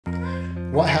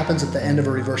What happens at the end of a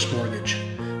reverse mortgage?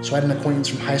 So I had an acquaintance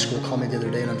from high school call me the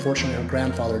other day, and unfortunately her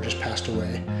grandfather just passed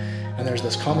away. And there's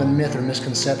this common myth or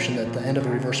misconception that at the end of a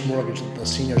reverse mortgage that the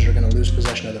seniors are going to lose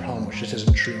possession of their home, which just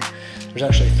isn't true. There's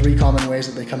actually 3 common ways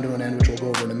that they come to an end, which we'll go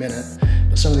over in a minute.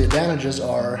 But some of the advantages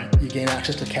are you gain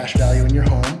access to cash value in your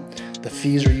home, the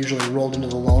fees are usually rolled into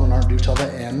the loan and aren't due till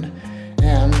the end,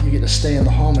 and you get to stay in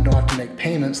the home and don't have to make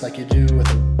payments like you do with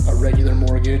a regular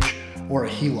mortgage or a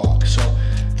HELOC. So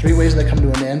 3 ways they come to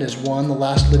an end is 1, the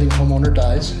last living homeowner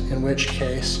dies, in which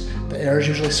case the heirs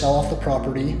usually sell off the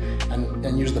property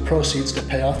and use the proceeds to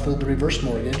pay off the reverse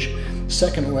mortgage.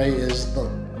 Second way is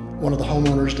one of the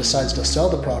homeowners decides to sell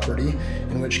the property,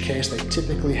 in which case they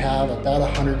typically have about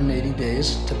 180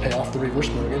 days to pay off the reverse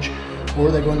mortgage,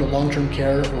 or they go into long-term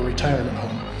care or retirement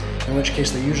home, in which case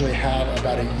they usually have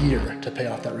about a year to pay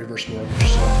off that reverse mortgage.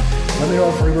 So let me know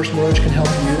if a reverse mortgage can help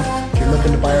you. If you're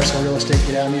looking to buy or sell real estate,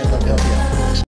 get at me. I'd love to help you out.